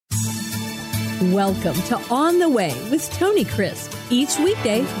Welcome to On the Way with Tony Crisp. Each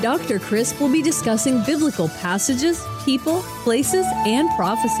weekday, Dr. Crisp will be discussing biblical passages, people, places, and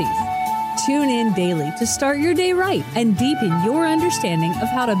prophecies. Tune in daily to start your day right and deepen your understanding of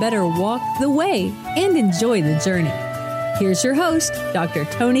how to better walk the way and enjoy the journey. Here's your host, Dr.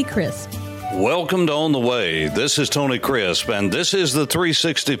 Tony Crisp. Welcome to On the Way. This is Tony Crisp, and this is the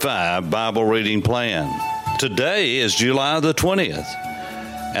 365 Bible Reading Plan. Today is July the 20th,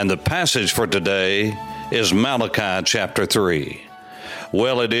 and the passage for today is Malachi chapter 3.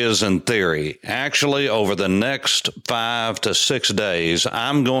 Well, it is in theory. Actually, over the next 5 to 6 days,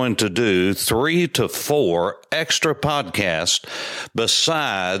 I'm going to do 3 to 4 extra podcasts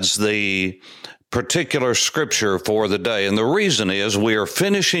besides the particular scripture for the day. And the reason is we are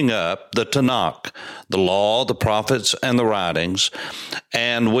finishing up the Tanakh, the law, the prophets, and the writings,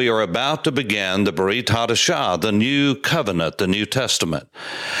 and we are about to begin the Brit Hadashah, the new covenant, the New Testament.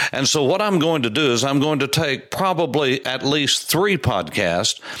 And so what I'm going to do is I'm going to take probably at least 3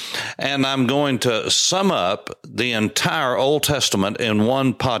 podcasts, and I'm going to sum up the entire Old Testament in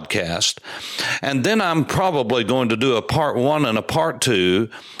one podcast. And then I'm probably going to do a part 1 and a part 2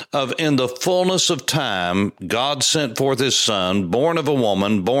 of In the Fullness of Time, God sent forth his Son, born of a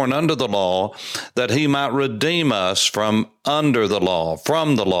woman, born under the law, that he might redeem us from under the law,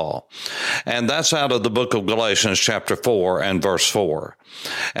 from the law. And that's out of the book of Galatians chapter 4 and verse 4.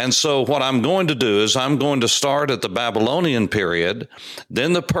 And so what I'm going to do is I'm going to start at the Babylonian period,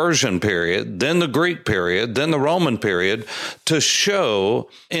 then the Persian period, then the Greek period, then the Roman period, to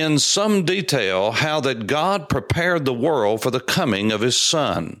show in some detail how that God prepared the world for the coming of his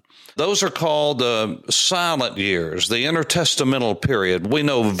Son. Those are called the silent years, the intertestamental period. We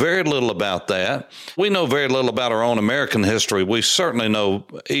know very little about that. We know very little about our own American history. We certainly know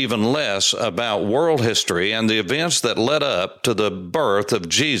even less about world history and the events that led up to the birth of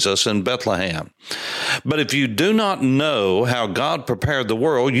Jesus in Bethlehem. But if you do not know how God prepared the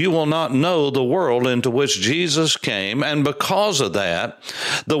world, you will not know the world into which Jesus came. And because of that,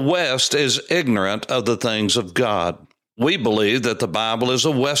 the West is ignorant of the things of God. We believe that the Bible is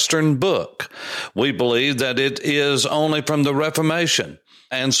a Western book. We believe that it is only from the Reformation.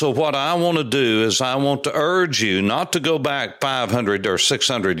 And so what I want to do is I want to urge you not to go back 500 or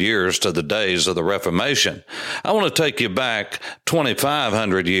 600 years to the days of the Reformation. I want to take you back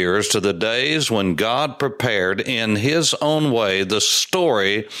 2,500 years to the days when God prepared in his own way the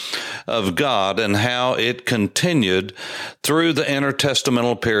story of God and how it continued through the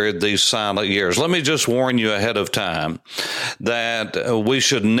intertestamental period, these silent years. Let me just warn you ahead of time that we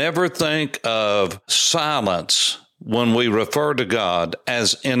should never think of silence when we refer to God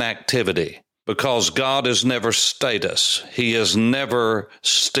as inactivity, because God is never status. He is never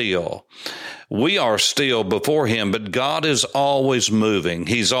still. We are still before him, but God is always moving.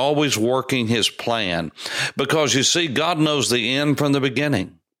 He's always working his plan, because you see, God knows the end from the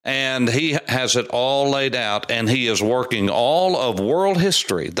beginning, and he has it all laid out, and he is working all of world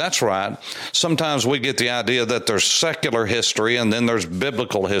history. That's right. Sometimes we get the idea that there's secular history and then there's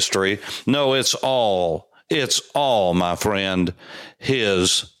biblical history. No, it's all, my friend,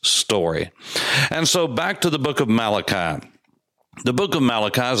 his story. And so back to the book of Malachi. The book of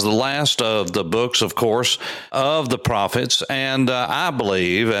Malachi is the last of the books, of course, of the prophets, and I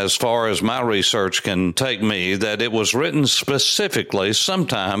believe, as far as my research can take me, that it was written specifically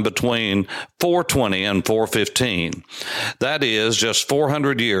sometime between 420 and 415. That is just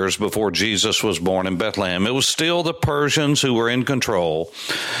 400 years before Jesus was born in Bethlehem. It was still the Persians who were in control,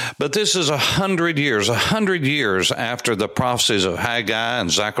 but this is 100 years after the prophecies of Haggai and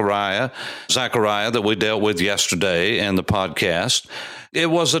Zechariah that we dealt with yesterday in the podcast. It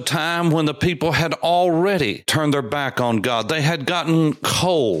was a time when the people had already turned their back on God. They had gotten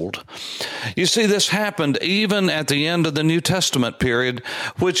cold. You see, this happened even at the end of the New Testament period,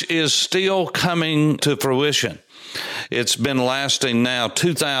 which is still coming to fruition. It's been lasting now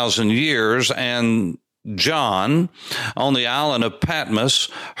 2,000 years, and John on the island of Patmos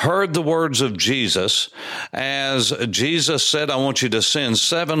heard the words of Jesus as Jesus said, I want you to send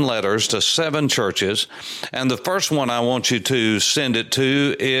 7 letters to 7 churches. And the first one I want you to send it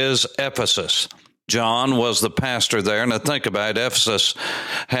to is Ephesus. John was the pastor there. And to think about it, Ephesus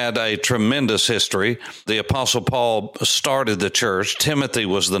had a tremendous history. The Apostle Paul started the church. Timothy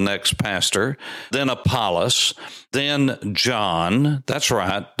was the next pastor. Then Apollos. Then John, that's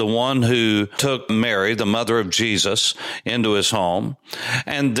right, the one who took Mary, the mother of Jesus, into his home.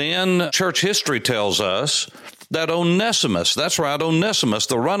 And then church history tells us that Onesimus, that's right, Onesimus,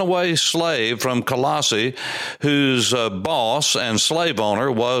 the runaway slave from Colossae, whose boss and slave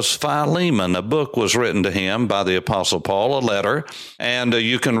owner was Philemon. A book was written to him by the Apostle Paul, a letter, and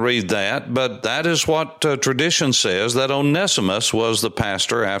you can read that. But that is what tradition says, that Onesimus was the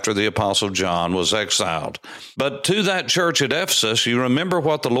pastor after the Apostle John was exiled. But to that church at Ephesus, you remember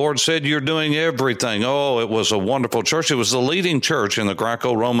what the Lord said, you're doing everything. Oh, it was a wonderful church. It was the leading church in the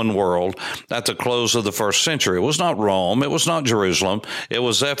Greco-Roman world at the close of the first century. It was not Rome. It was not Jerusalem. It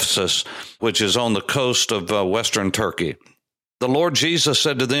was Ephesus, which is on the coast of western Turkey. The Lord Jesus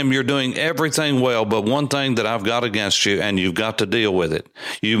said to them, you're doing everything well, but one thing that I've got against you, and you've got to deal with it.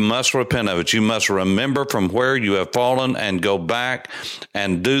 You must repent of it. You must remember from where you have fallen and go back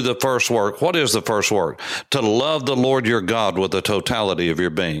and do the first work. What is the first work? To love the Lord your God with the totality of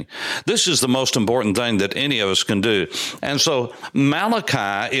your being. This is the most important thing that any of us can do. And so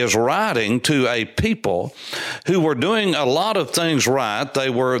Malachi is writing to a people who were doing a lot of things right.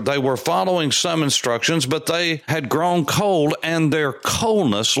 They were following some instructions, but they had grown cold, and their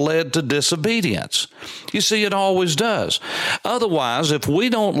coldness led to disobedience. You see, it always does. Otherwise, if we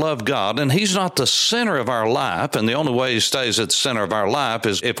don't love God and He's not the center of our life, and the only way He stays at the center of our life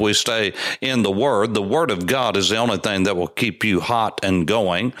is if we stay in the Word. The Word of God is the only thing that will keep you hot and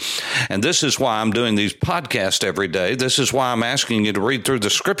going. And this is why I'm doing these podcasts every day. This is why I'm asking you to read through the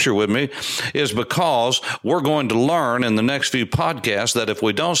Scripture with me, is because we're going to learn in the next few podcasts that if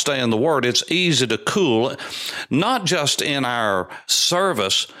we don't stay in the Word, it's easy to cool, not just in our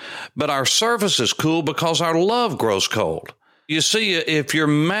service, but our service is cool because our love grows cold. You see, if you're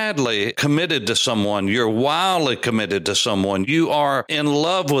madly committed to someone, you're wildly committed to someone, you are in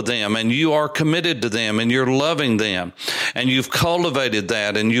love with them and you are committed to them and you're loving them and you've cultivated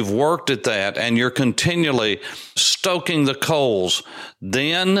that and you've worked at that and you're continually stoking the coals,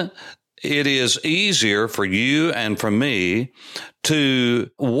 then it is easier for you and for me to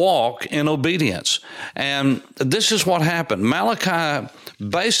walk in obedience. And this is what happened. Malachi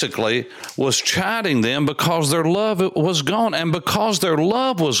basically was chiding them because their love was gone. And because their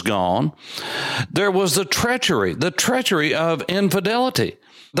love was gone, there was the treachery of infidelity.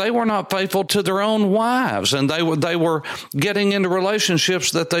 They were not faithful to their own wives, and they were getting into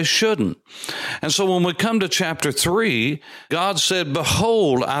relationships that they shouldn't. And so when we come to chapter 3, God said,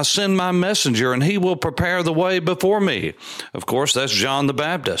 behold, I send my messenger, and he will prepare the way before me. Of course, that's John the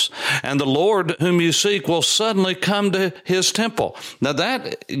Baptist. And the Lord whom you seek will suddenly come to his temple. Now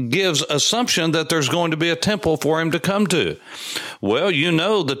that gives assumption that there's going to be a temple for him to come to. Well, you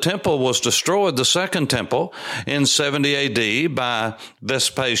know the temple was destroyed, the second temple, in 70 A.D. by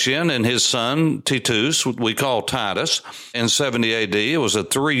Vespasian and his son Titus, we call Titus, in 70 A.D. It was a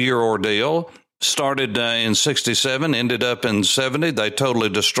 3-year ordeal. Started in 67, ended up in 70. They totally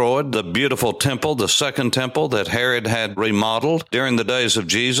destroyed the beautiful temple, the second temple that Herod had remodeled during the days of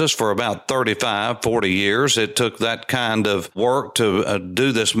Jesus for about 40 years. It took that kind of work to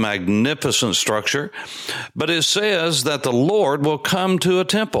do this magnificent structure. But it says that the Lord will come to a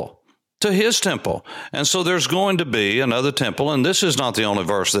temple, to his temple. And so there's going to be another temple, and this is not the only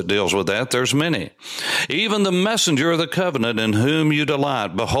verse that deals with that. There's many. Even the messenger of the covenant in whom you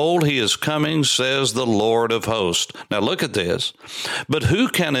delight, behold, he is coming, says the Lord of hosts. Now look at this. But who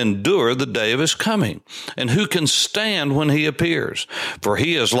can endure the day of his coming? And who can stand when he appears? For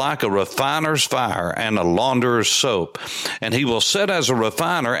he is like a refiner's fire and a launderer's soap. And he will sit as a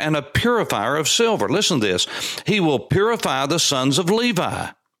refiner and a purifier of silver. Listen to this. He will purify the sons of Levi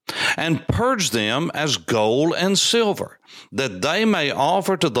and purge them as gold and silver, that they may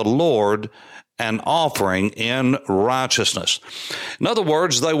offer to the Lord an offering in righteousness. In other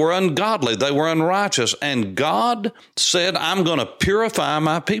words, they were ungodly, they were unrighteous, and God said, I'm going to purify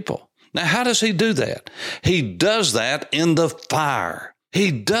my people. Now, how does he do that? He does that in the fire.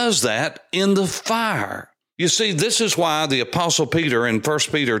 He does that in the fire. You see, this is why the Apostle Peter in 1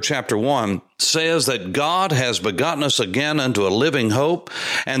 Peter chapter 1 says that God has begotten us again unto a living hope.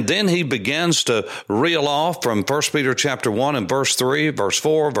 And then he begins to reel off from 1 Peter chapter 1 and verse 3, verse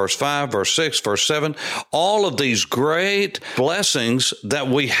 4, verse 5, verse 6, verse 7, all of these great blessings that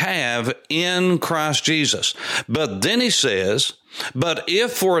we have in Christ Jesus. But then he says, but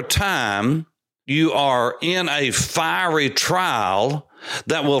if for a time you are in a fiery trial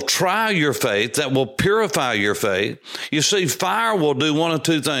that will try your faith, that will purify your faith. You see, fire will do one of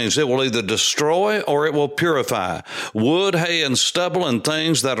two things. It will either destroy or it will purify. Wood, hay, and stubble and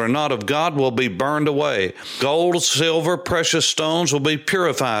things that are not of God will be burned away. Gold, silver, precious stones will be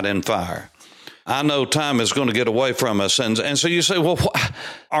purified in fire. I know time is going to get away from us. And so you say, well,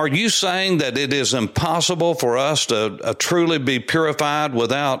 are you saying that it is impossible for us to truly be purified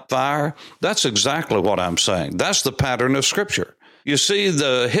without fire? That's exactly what I'm saying. That's the pattern of Scripture. You see,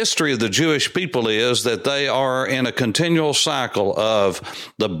 the history of the Jewish people is that they are in a continual cycle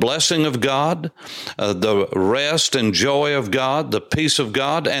of the blessing of God, the rest and joy of God, the peace of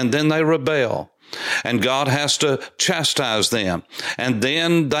God, and then they rebel. And God has to chastise them. And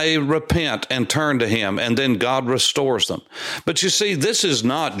then they repent and turn to Him. And then God restores them. But you see, this is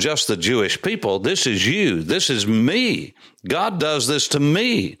not just the Jewish people. This is you. This is me. God does this to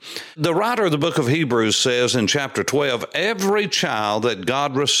me. The writer of the book of Hebrews says in chapter 12, every child that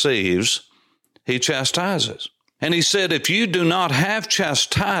God receives, He chastises. And He said, if you do not have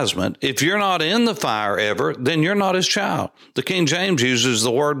chastisement, if you're not in the fire ever, then you're not His child. The King James uses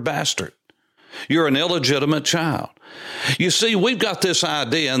the word bastard. You're an illegitimate child. You see, we've got this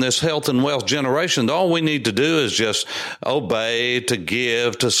idea in this health and wealth generation that all we need to do is just obey, to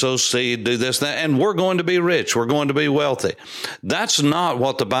give, to sow seed, do this, that, and we're going to be rich. We're going to be wealthy. That's not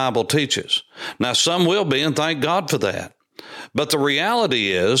what the Bible teaches. Now, some will be, and thank God for that. But the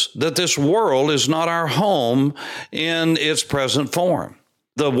reality is that this world is not our home in its present form.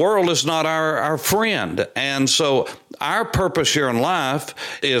 The world is not our friend. And so our purpose here in life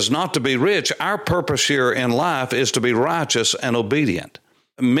is not to be rich. Our purpose here in life is to be righteous and obedient.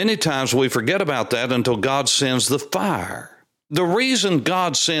 Many times we forget about that until God sends the fire. The reason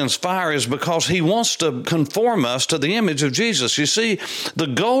God sends fire is because He wants to conform us to the image of Jesus. You see, the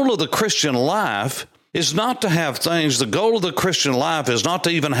goal of the Christian life is not to have things. The goal of the Christian life is not to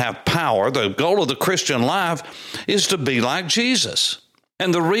even have power. The goal of the Christian life is to be like Jesus.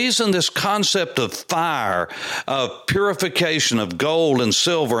 And the reason this concept of fire, of purification of gold and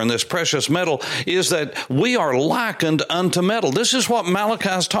silver and this precious metal is that we are likened unto metal. This is what Malachi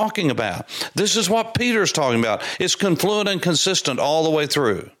is talking about. This is what Peter's talking about. It's confluent and consistent all the way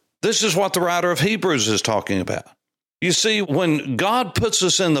through. This is what the writer of Hebrews is talking about. You see, when God puts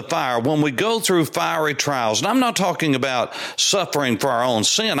us in the fire, when we go through fiery trials, and I'm not talking about suffering for our own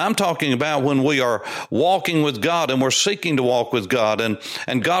sin. I'm talking about when we are walking with God and we're seeking to walk with God,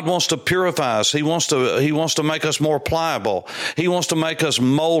 and God wants to purify us. He wants to make us more pliable. He wants to make us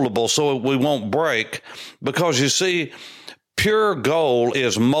moldable so we won't break. Because you see, pure gold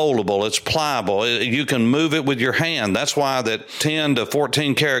is moldable. It's pliable. You can move it with your hand. That's why that 10 to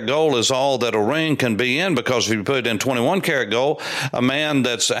 14 karat gold is all that a ring can be in, because if you put it in 21 karat gold, a man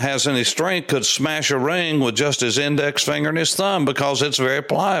that has any strength could smash a ring with just his index finger and his thumb, because it's very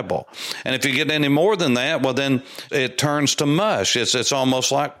pliable. And if you get any more than that, well, then it turns to mush. It's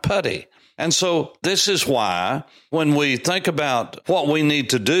almost like putty. And so this is why when we think about what we need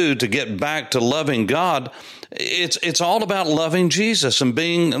to do to get back to loving God, it's all about loving Jesus and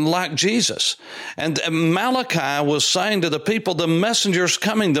being like Jesus. And Malachi was saying to the people, the messenger's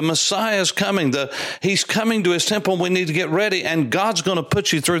coming, the Messiah is coming, He's coming to His temple, we need to get ready, and God's going to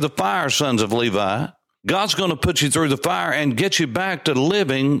put you through the fire, sons of Levi. God's going to put you through the fire and get you back to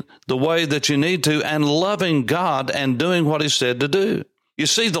living the way that you need to and loving God and doing what He said to do. You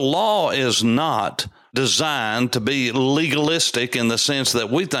see, the law is not designed to be legalistic in the sense that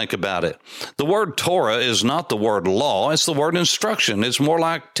we think about it. The word Torah is not the word law. It's the word instruction. It's more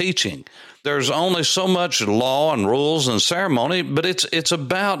like teaching. There's only so much law and rules and ceremony, but it's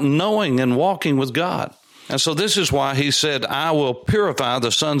about knowing and walking with God. And so this is why He said, I will purify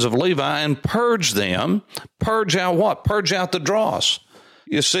the sons of Levi and purge them. Purge out what? Purge out the dross.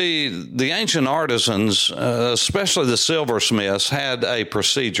 You see, the ancient artisans, especially the silversmiths, had a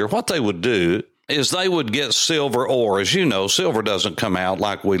procedure. What they would do is they would get silver ore. As you know, silver doesn't come out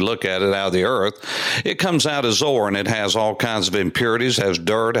like we look at it out of the earth. It comes out as ore, and it has all kinds of impurities, has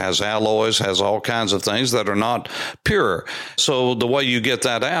dirt, has alloys, has all kinds of things that are not pure. So the way you get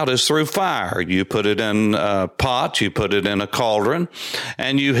that out is through fire. You put it in a pot, you put it in a cauldron,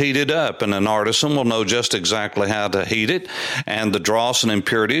 and you heat it up. And an artisan will know just exactly how to heat it, and the dross and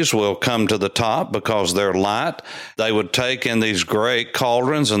impurities will come to the top because they're light. They would take in these great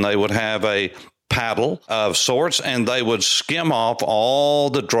cauldrons, and they would have a paddle of sorts, and they would skim off all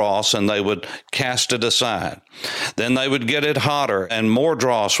the dross and they would cast it aside. Then they would get it hotter, and more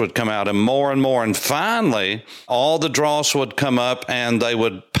dross would come out, and more, and finally all the dross would come up, and they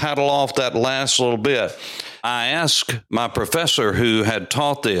would paddle off that last little bit. I asked my professor who had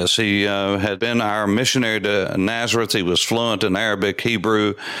taught this. He had been our missionary to Nazareth. He was fluent in Arabic,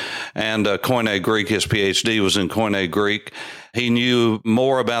 Hebrew, and Koine Greek. His PhD was in Koine Greek. He knew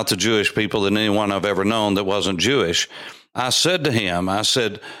more about the Jewish people than anyone I've ever known that wasn't Jewish. I said to him,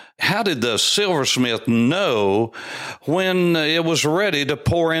 how did the silversmith know when it was ready to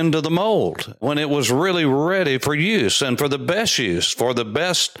pour into the mold, when it was really ready for use and for the best use, for the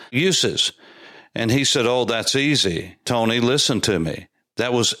best uses? And he said, oh, that's easy. Tony, listen to me.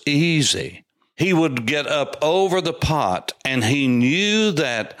 That was easy. He would get up over the pot, and he knew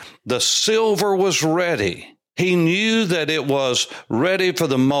that the silver was ready. He knew that it was ready for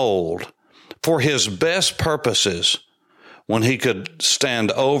the mold, for his best purposes. When he could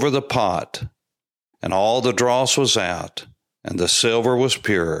stand over the pot and all the dross was out and the silver was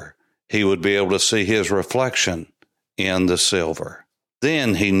pure, he would be able to see his reflection in the silver.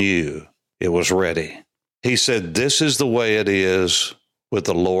 Then he knew it was ready. He said, this is the way it is with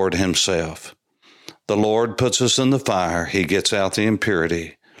the Lord himself. The Lord puts us in the fire. He gets out the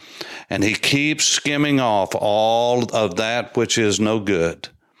impurity, and he keeps skimming off all of that which is no good.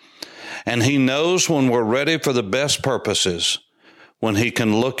 And he knows when we're ready for the best purposes, when he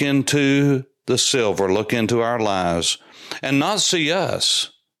can look into the silver, look into our lives, and not see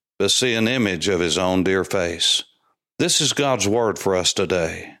us, but see an image of his own dear face. This is God's word for us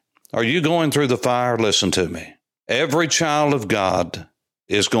today. Are you going through the fire? Listen to me. Every child of God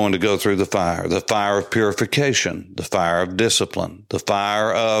is going to go through the fire of purification, the fire of discipline, the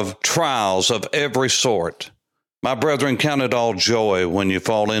fire of trials of every sort. My brethren, count it all joy when you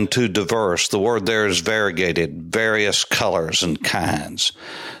fall into diverse. The word there is variegated, various colors and kinds.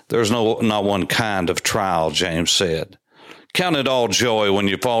 There's not one kind of trial, James said. Count it all joy when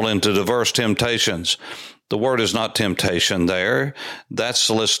you fall into diverse temptations. The word is not temptation there. That's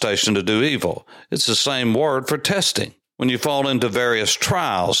solicitation to do evil. It's the same word for testing. When you fall into various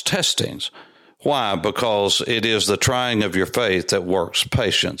trials, testings. Why? Because it is the trying of your faith that works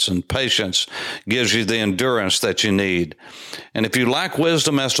patience, and patience gives you the endurance that you need. And if you lack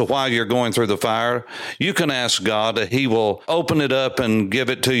wisdom as to why you're going through the fire, you can ask God. He will open it up and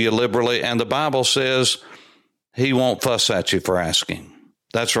give it to you liberally. And the Bible says he won't fuss at you for asking.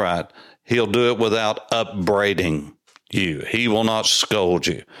 That's right. He'll do it without upbraiding you. He will not scold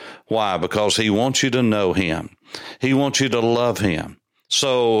you. Why? Because he wants you to know him. He wants you to love him.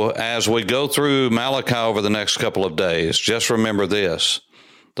 So as we go through Malachi over the next couple of days, just remember this.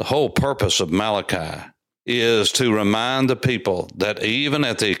 The whole purpose of Malachi is to remind the people that even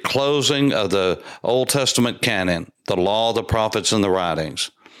at the closing of the Old Testament canon, the law, the prophets, and the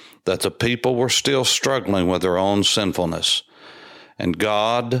writings, that the people were still struggling with their own sinfulness. And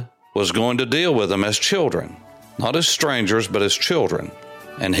God was going to deal with them as children, not as strangers, but as children.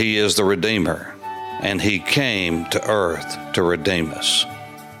 And he is the Redeemer. And he came to earth to redeem us.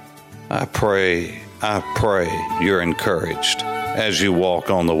 I pray you're encouraged as you walk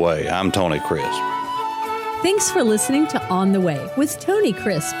on the way. I'm Tony Crisp. Thanks for listening to On the Way with Tony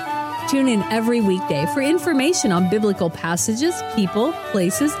Crisp. Tune in every weekday for information on biblical passages, people,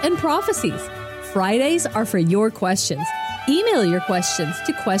 places, and prophecies. Fridays are for your questions. Email your questions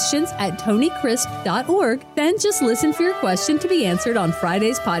to questions@tonycrisp.org. Then just listen for your question to be answered on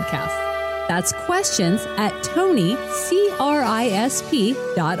Friday's podcast. That's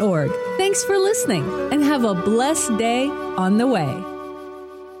questions@tonycrisp.org. Thanks for listening and have a blessed day on the way.